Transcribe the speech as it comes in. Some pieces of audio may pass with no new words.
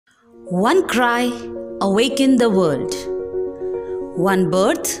One cry awakened the world. One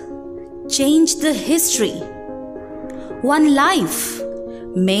birth changed the history. One life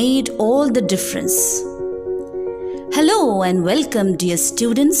made all the difference. Hello and welcome, dear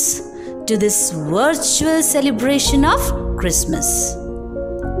students, to this virtual celebration of Christmas.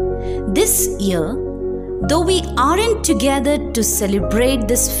 This year, though we aren't together to celebrate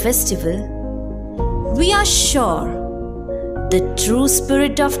this festival, we are sure the true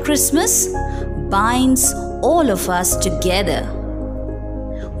spirit of Christmas binds all of us together.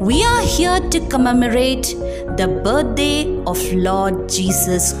 We are here to commemorate the birthday of Lord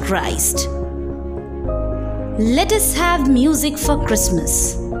Jesus Christ. Let us have music for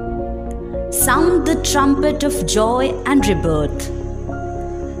Christmas. Sound the trumpet of joy and rebirth.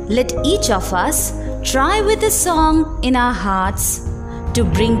 Let each of us try with a song in our hearts to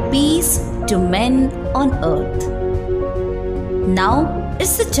bring peace to men on earth. Now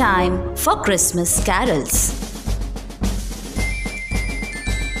it's the time for Christmas carols.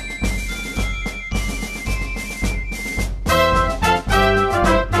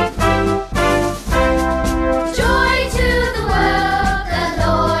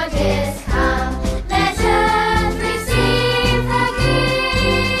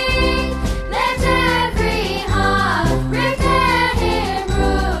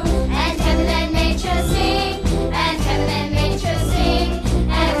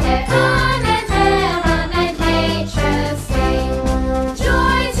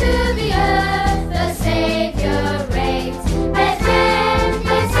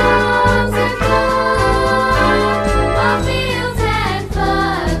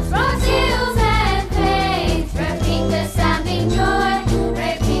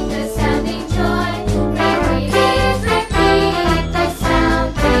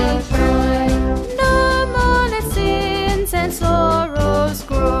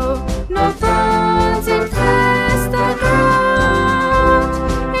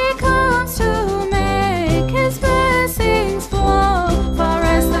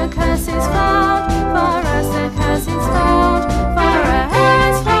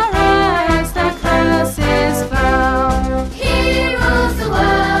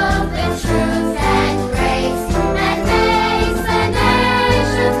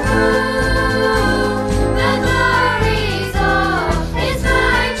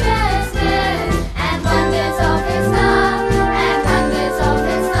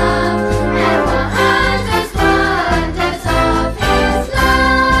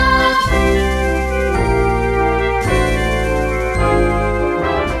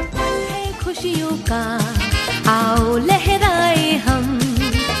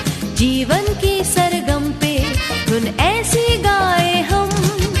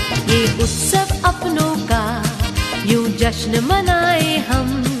 जश्न मनाए हम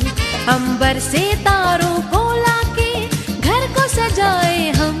अंबर से तारों को लाके घर को सजाए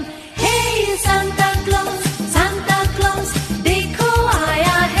हम। हे सांता क्लॉज देखो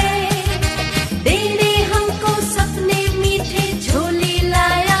आया है, देने हमको सपने मीठे झोली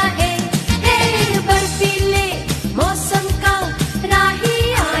लाया है। हे बर्फीले मौसम का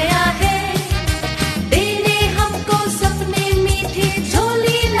राही आया है, देने हमको सपने मीठे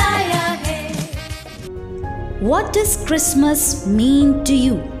झोली लाया है। What does Christmas mean to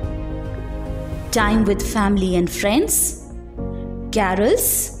you? Time with family and friends?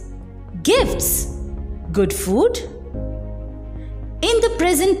 Carols? Gifts? Good food? In the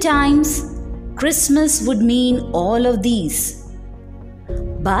present times, Christmas would mean all of these.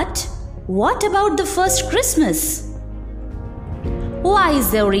 But what about the first Christmas? Why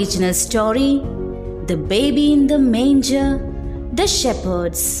is the original story, the baby in the manger, the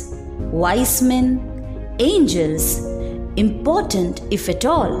shepherds, wise men, angels, important if at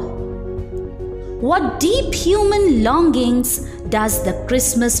all? What deep human longings does the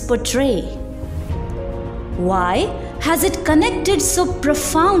Christmas portray? Why has it connected so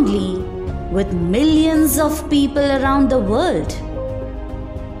profoundly with millions of people around the world?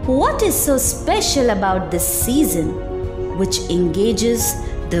 What is so special about this season which engages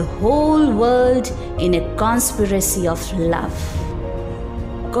the whole world in a conspiracy of love?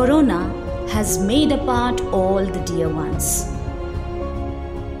 Corona has made apart all the dear ones.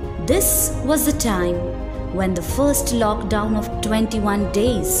 This was the time when the first lockdown of 21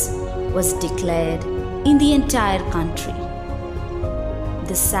 days was declared in the entire country.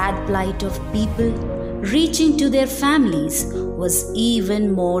 The sad plight of people reaching to their families was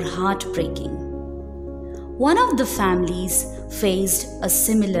even more heartbreaking. One of the families faced a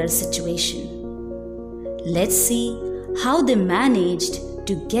similar situation. Let's see how they managed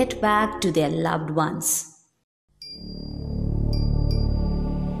to get back to their loved ones.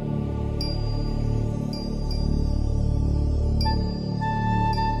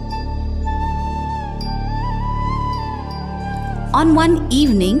 On one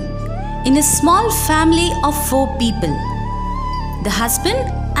evening, in a small family of 4 people, the husband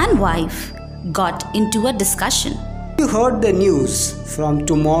and wife got into a discussion. You heard the news. From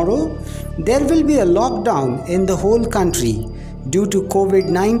tomorrow, there will be a lockdown in the whole country due to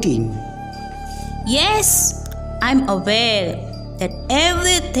COVID-19. Yes, I'm aware that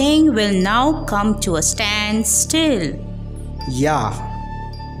everything will now come to a standstill. Yeah,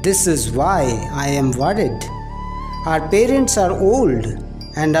 this is why I am worried. Our parents are old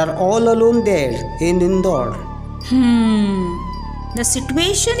and are all alone there in Indore. The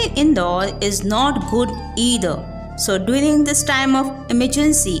situation in Indore is not good either. So during this time of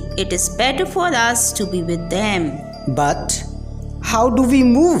emergency, it is better for us to be with them. But how do we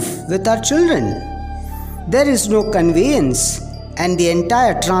move with our children? There is no conveyance and the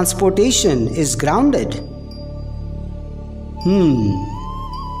entire transportation is grounded.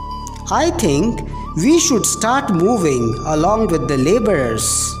 I think we should start moving along with the laborers.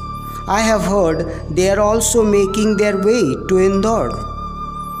 I have heard they are also making their way to Indore.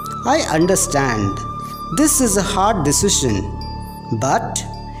 I understand this is a hard decision, but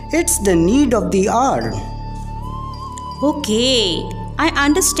it's the need of the hour. Okay, I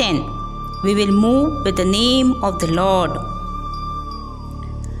understand. We will move with the name of the Lord.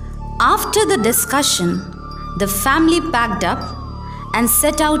 After the discussion, the family packed up and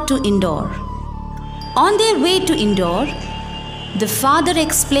set out to Indore. On their way to Indore, the father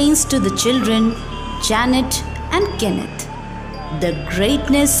explains to the children, Janet and Kenneth, the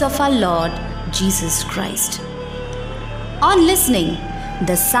greatness of our Lord Jesus Christ. On listening,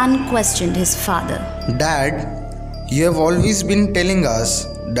 the son questioned his father. Dad, you have always been telling us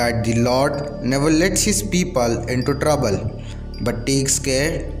that the Lord never lets his people into trouble, but takes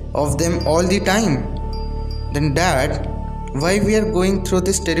care of them all the time. Then Dad, why we are going through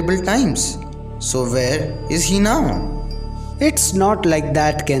these terrible times? So where is he now? It's not like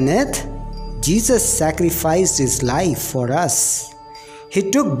that, Kenneth. Jesus sacrificed his life for us. He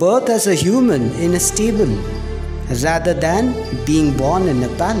took birth as a human in a stable rather than being born in a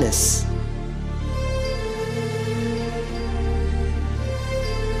palace.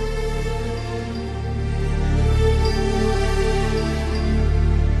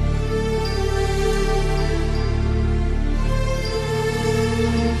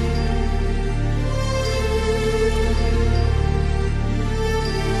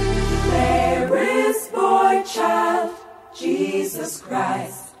 Jesus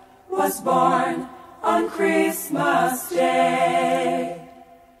Christ was born on Christmas Day,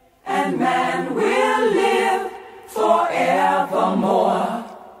 and man will live forevermore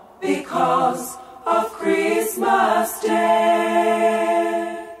because of Christmas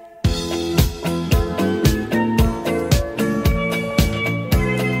Day.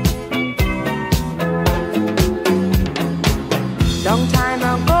 Long time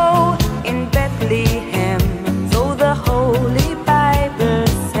ago in Bethlehem, so the Holy Bible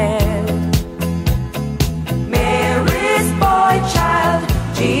said, Mary's boy child,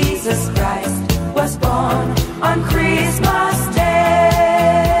 Jesus Christ, was born on Christmas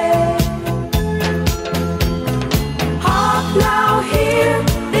Day. Hark now, hear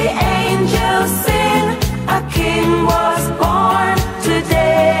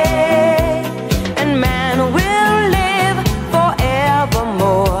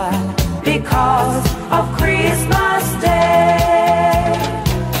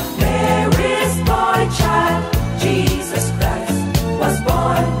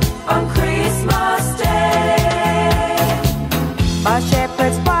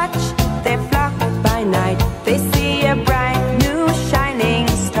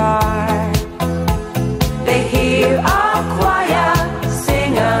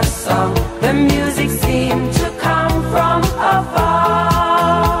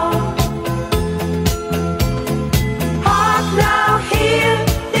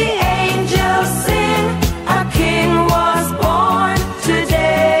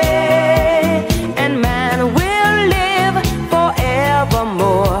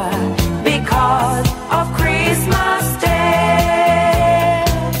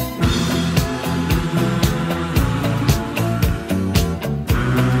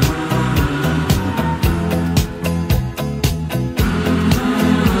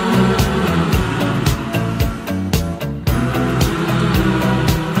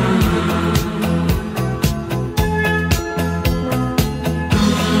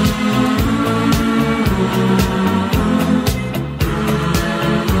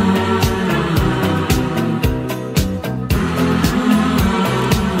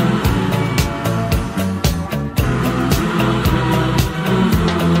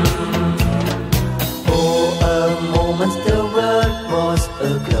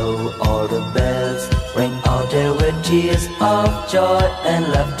joy and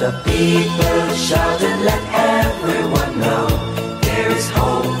laughter. People shouted, let everyone know there is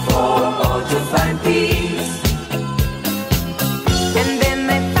hope for all to find peace. And then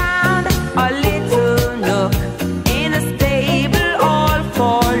they found a little nook in a stable all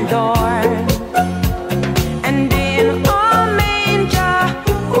forlorn. And in a manger,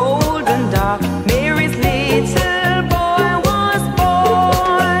 cold and dark, Mary's little boy was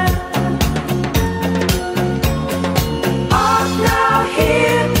born. Hark now,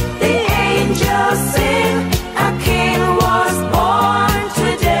 hear the angels sing, a king was born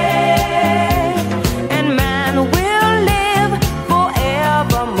today. And man will live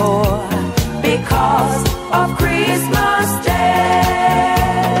forevermore Because of Christmas Day.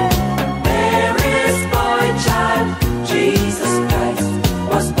 Mary's boy child, Jesus Christ,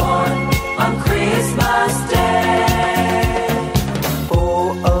 was born on Christmas Day. For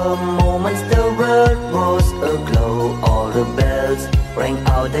a moment the world was aglow. All the bells rang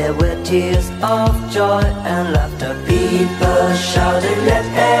out, there were tears of joy and laughter. People shouted, let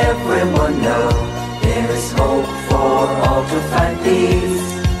everyone know there is hope for all to find peace.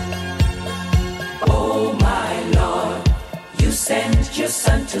 Oh my Lord, you sent your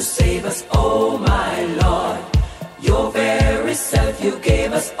son to save us. Oh my Lord, your very self you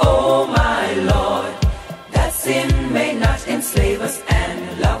gave us. Oh my Lord, that sin may not enslave us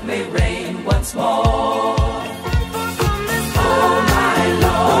and love may reign once more. Oh my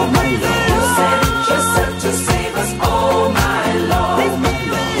Lord, you sent your son to save us. Oh my Lord,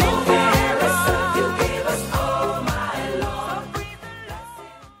 your very self you gave us. Oh my Lord.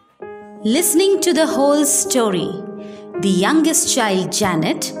 Listening to the whole story, the youngest child,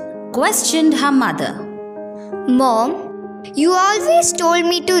 Janet, questioned her mother. Mom, you always told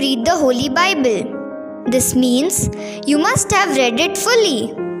me to read the Holy Bible. This means you must have read it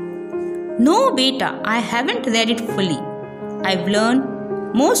fully. No, beta, I haven't read it fully. I've learned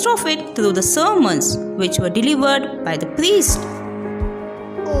most of it through the sermons which were delivered by the priest.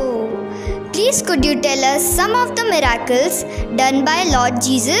 Oh, please could you tell us some of the miracles done by Lord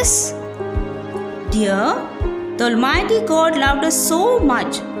Jesus? Dear, the Almighty God loved us so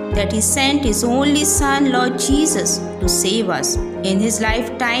much that He sent His only Son, Lord Jesus, to save us. In His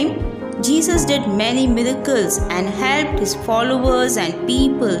lifetime, Jesus did many miracles and helped His followers and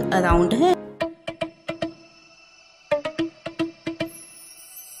people around Him.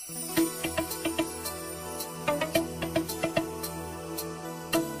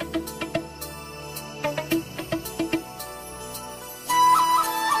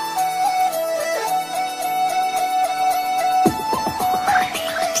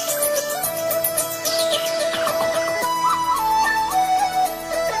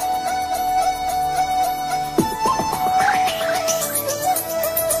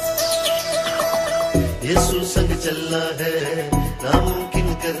 यीशु संग चलना है, नामुमकिन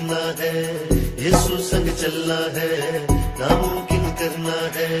करना है। यीशु संग चलना है, नामुमकिन करना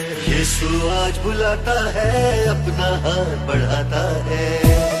है। यीशु आज बुलाता है, अपना हाथ बढ़ाता है।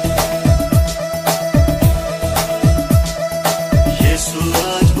 यीशु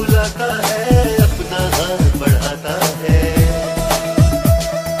आज बुलाता है, अपना हाथ बढ़ाता है।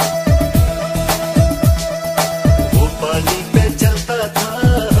 वो पानी पे चलता था,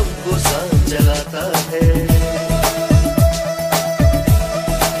 हमको साथ चलाता है।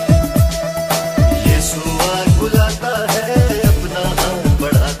 यीशु आज बुलाता है, अपना हाथ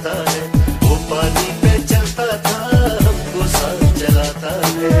बढ़ाता है। वो पानी पे चलता था, हमको साथ चलाता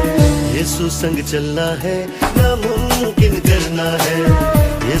है। यीशु संग चलना है, नामुमकिन करना है।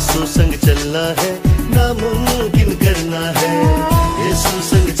 यीशु संग चलना है, नामुमकिन करना है। यीशु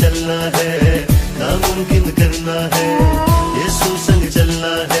संग चलना है, नामुमकिन करना है। यीशु संग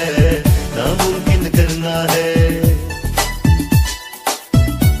चलना है, नामुमकिन करना है।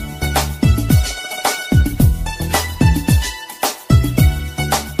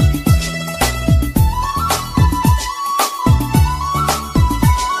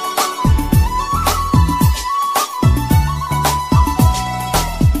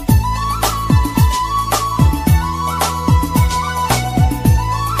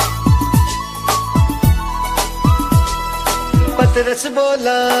 पतरस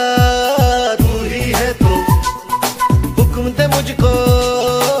बोला, तू ही है तो हुक्म दे मुझको,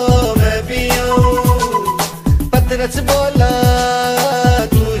 मैं भी आऊं। पतरस बोला,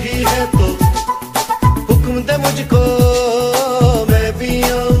 तू ही है तो हुक्म दे मुझको, मैं भी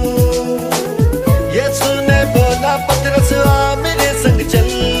आऊं। यीशु ने बोला, पतरस आ मेरे संग चल।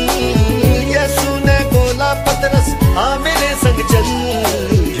 यीशु ने बोला, पतरस आ मेरे संग चल।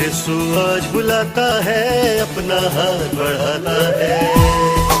 यीशु आज बुलाता है, अपना हाथ बढ़ाता है।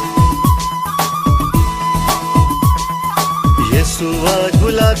 यीशु यीशु आज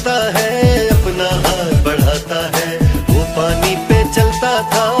बुलाता है, अपना हाथ बढ़ाता है। वो पानी पे चलता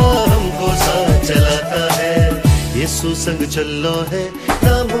था, हमको साथ चलाता है। यीशु संग चलना है,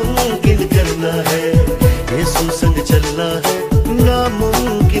 नामुमकिन करना है। यीशु संग चलना है,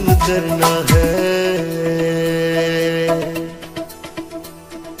 नामुमकिन करना है।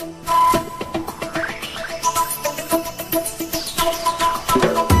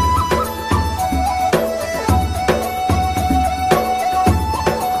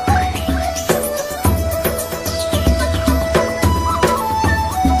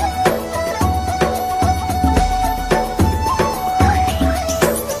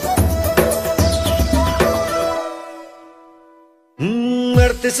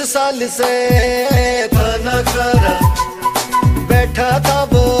 इस साल से खाना खारा बैठा था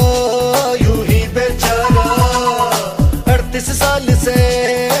वो यूं ही बेचारा। 38 साल से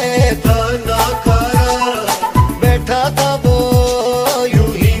खाना खारा बैठा था वो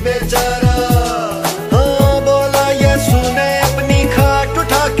यूं ही बेचारा। हाँ बोला यीशु ने अपनी खाट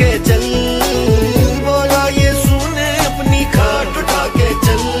उठा के चल, बोला यीशु ने अपनी खाट उठा के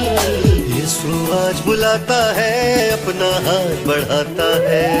चल। यीशु आज बुलाता है, अपना हाथ बढ़ाता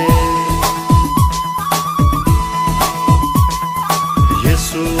है।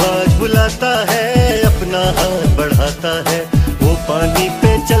 यीशु आज बुलाता है, अपना हाथ बढ़ाता है। वो पानी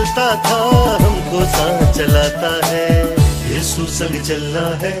पे चलता था, हमको साथ चलाता है। यीशु संग चलना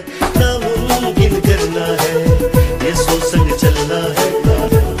है, नामुमकिन करना है। यीशु संग चलना है।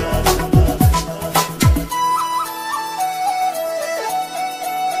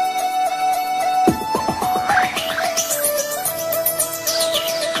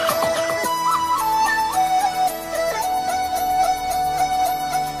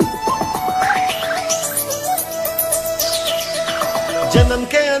 जन्म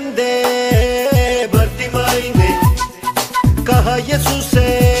के अंधे बर्तिमाई ने कहा यीशु से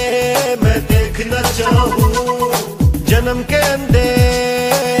मैं देखना चाहूं। जन्म के अंधे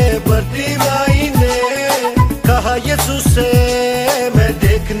बर्तिमाई ने कहा यीशु से मैं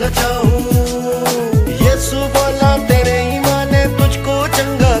देखना चाहूं। यीशु बोला तेरे ईमान ने तुझको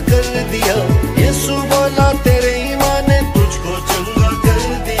चंगा कर दिया। यीशु बोला तेरे ईमान ने तुझको चंगा कर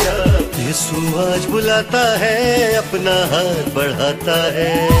दिया। यीशु आज बुलाता है, अपना हाथ बढ़ाता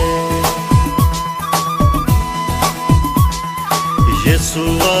है। यीशु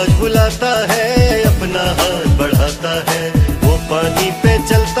आज बुलाता है, अपना हाथ बढ़ाता है। वो पानी पे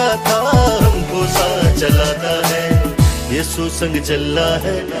चलता था, हमको साथ चलाता है। यीशु संग चलना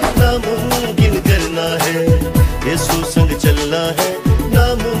है, नामुमकिन करना है। यीशु संग चलना है,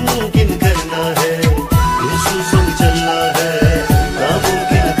 नामुमकिन करना है। यीशु संग चलना है,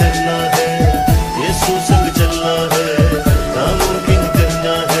 नामुमकिन करना है। यीशु संग चलना है, नामुमकिन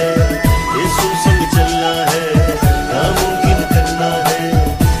करना है। यीशु संग चलना है, नामुमकिन करना है।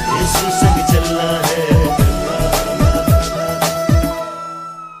 यीशु संग चलना है।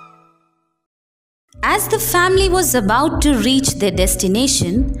 As the family was about to reach their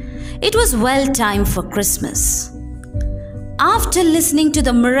destination, it was well time for Christmas. After listening to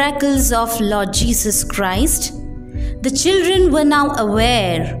the miracles of Lord Jesus Christ, the children were now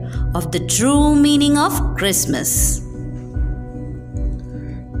aware of the true meaning of Christmas.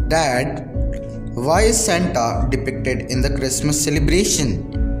 Dad, why is Santa depicted in the Christmas celebration?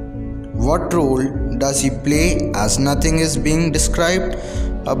 What role does he play, as nothing is being described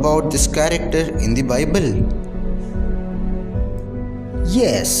about this character in the Bible?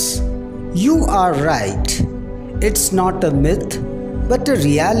 Yes, you are right. It's not a myth, but a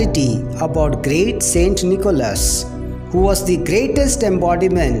reality about great Saint Nicholas, who was the greatest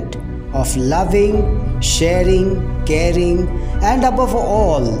embodiment of loving, sharing, caring, and above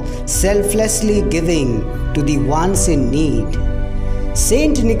all, selflessly giving to the ones in need.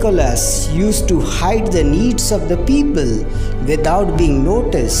 Saint Nicholas used to hide the needs of the people without being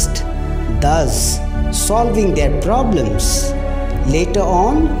noticed, thus solving their problems. Later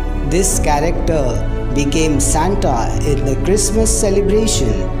on, this character became Santa in the Christmas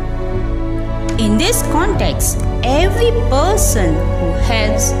celebration. In this context, every person who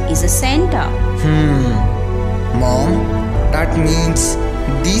helps is a Santa. Mom, that means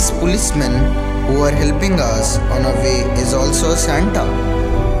these policemen who are helping us on our way is also a Santa.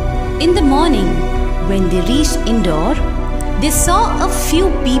 In the morning, when they reached Indore, they saw a few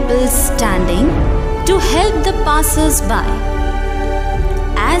people standing to help the passers-by.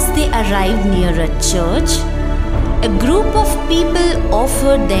 As they arrived near a church, a group of people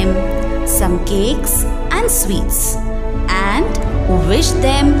offered them some cakes and sweets and wished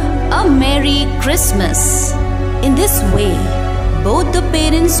them a Merry Christmas. In this way, both the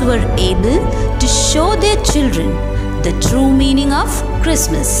parents were able to show their children the true meaning of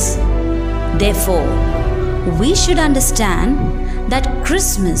Christmas. Therefore, we should understand that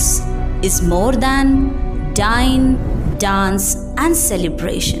Christmas is more than dine, dance, and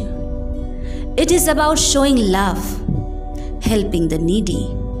celebration. It is about showing love, helping the needy,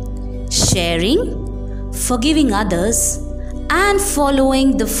 sharing, forgiving others, and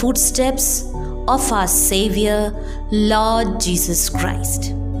following the footsteps of our Savior, Lord Jesus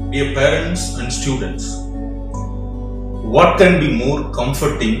Christ. Dear parents and students, what can be more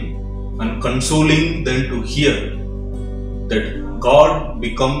comforting and consoling than to hear that God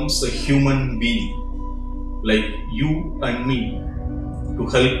becomes a human being like you and me to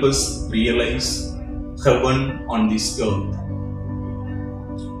help us realize heaven on this earth.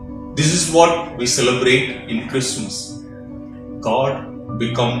 This is what we celebrate in Christmas. God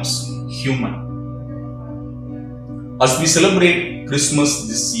becomes human. As we celebrate Christmas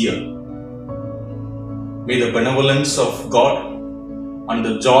this year, may the benevolence of God and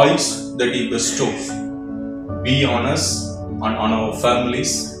the joys that He bestows be on us and on our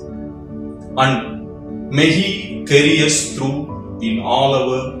families, and may He carry us through in all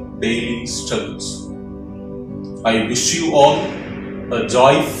our daily struggles. I wish you all a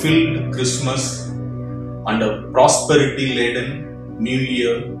joy-filled Christmas and a prosperity-laden New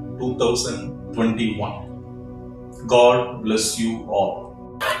Year 2021. God bless you all.